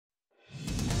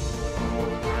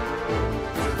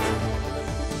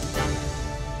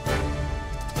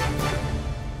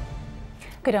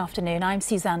Good afternoon, I'm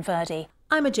Suzanne Virdee.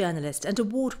 I'm a journalist and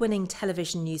award-winning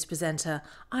television news presenter.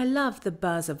 I love the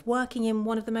buzz of working in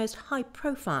one of the most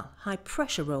high-profile,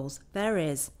 high-pressure roles there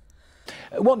is.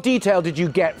 What detail did you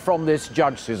get from this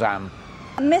judge, Suzanne?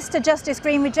 Mr Justice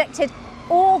Green rejected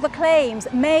all the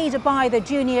claims made by the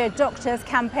junior doctors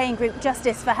campaign group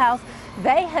Justice for Health.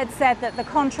 They had said that the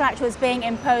contract was being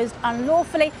imposed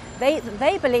unlawfully.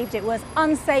 They believed it was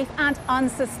unsafe and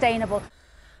unsustainable.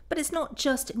 But it's not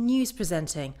just news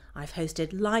presenting. I've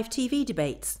hosted live TV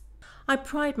debates. I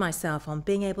pride myself on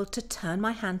being able to turn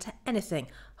my hand to anything,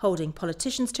 holding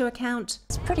politicians to account.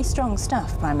 It's pretty strong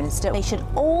stuff, Prime Minister. They should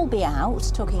all be out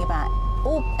talking about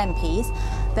all MPs.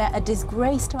 They're a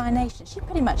disgrace to our nation. She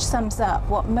pretty much sums up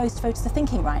what most voters are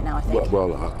thinking right now, I think.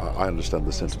 Well, I understand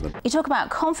the sentiment. You talk about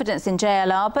confidence in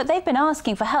JLR, but they've been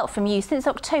asking for help from you since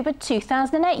October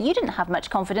 2008. You didn't have much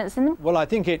confidence in them. Well, I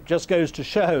think it just goes to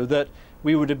show that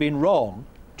we would have been wrong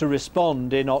to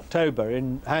respond in October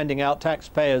in handing out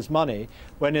taxpayers' money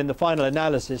when in the final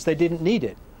analysis they didn't need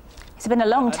it. It's been a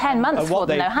long 10 months for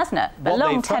them, though, hasn't it? A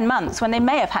long 10 months when they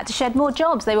may have had to shed more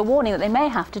jobs. They were warning that they may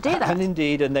have to do that. And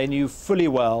indeed, and they knew fully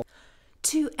well.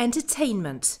 To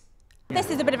entertainment. This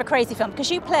is a bit of a crazy film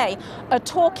because you play a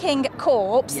talking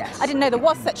corpse. Yes. I didn't know there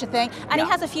was such a thing. And he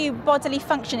has a few bodily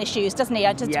function issues, doesn't he?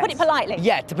 To put it politely.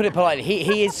 Yeah, to put it politely.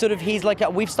 He is sort of, he's like,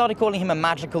 we've started calling him a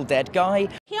magical dead guy.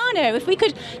 Keanu, if we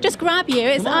could just grab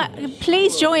you,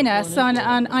 please join us on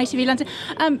ITV London.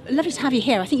 Lovely to have you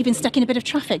here. I think you've been stuck in a bit of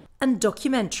traffic. And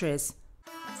documentaries.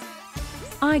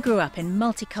 I grew up in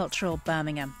multicultural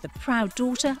Birmingham, the proud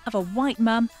daughter of a white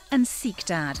mum and Sikh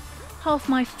dad. Half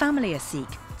my family are Sikh,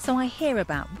 so I hear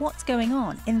about what's going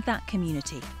on in that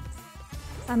community.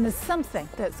 And there's something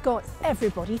that's got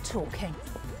everybody talking.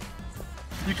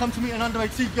 You come to meet an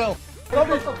underage Sikh girl.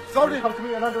 Sorry, come to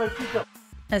meet an underage Sikh girl.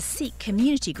 A Sikh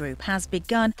community group has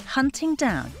begun hunting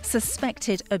down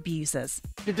suspected abusers.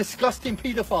 The disgusting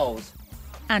paedophiles.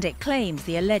 And it claims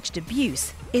the alleged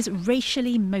abuse is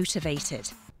racially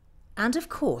motivated. And of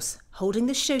course, holding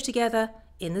the show together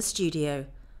in the studio.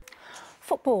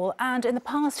 Football, and in the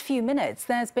past few minutes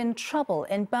there's been trouble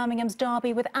in Birmingham's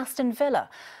derby with Aston Villa.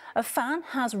 A fan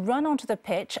has run onto the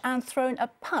pitch and thrown a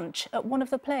punch at one of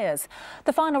the players.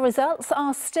 The final results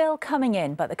are still coming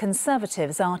in, but the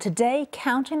Conservatives are today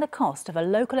counting the cost of a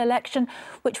local election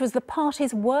which was the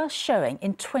party's worst showing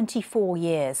in 24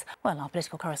 years. Well, our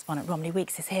political correspondent Romilly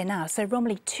Weeks is here now. So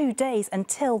Romilly, 2 days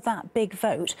until that big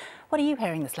vote. What are you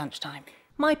hearing this lunchtime?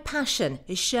 My passion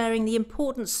is sharing the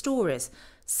important stories,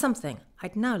 something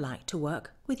I'd now like to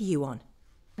work with you on.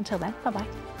 Until then, bye-bye.